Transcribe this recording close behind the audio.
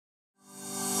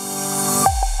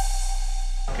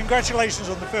congratulations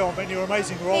on the film and your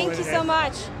amazing role in it. Thank you so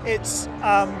much. It's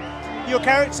your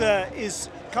character is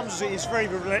very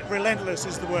relentless,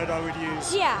 is the word I would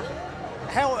use. Yeah.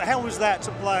 How was that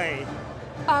to play?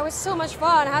 It was so much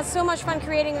fun. I had so much fun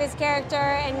creating this character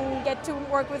and get to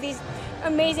work with these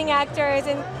amazing actors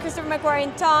and Christopher McQuarrie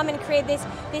and Tom and create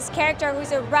this character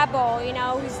who's a rebel, you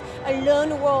know, who's a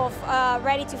lone wolf,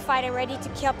 ready to fight and ready to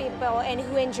kill people and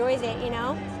who enjoys it, you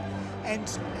know.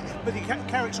 But the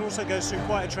character also goes through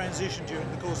quite a transition during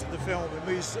the course of the film and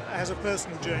has a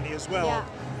personal journey as well. Yeah.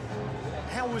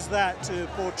 How was that to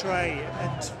portray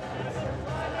and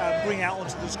bring out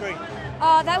onto the screen?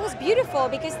 That was beautiful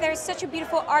because there's such a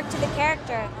beautiful arc to the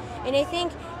character, and I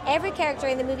think every character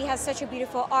in the movie has such a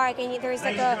beautiful arc, and there's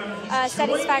like a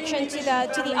satisfaction to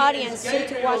the audience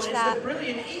to watch that and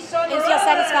feel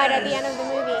satisfied at the end of the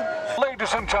movie.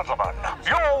 Ladies and gentlemen,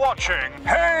 you're watching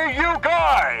Hey You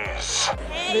Guys!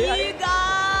 Hey you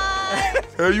guys!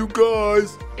 Hey you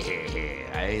guys!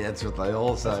 Hey, that's what they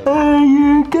all say. Hey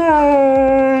you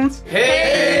guys! Hey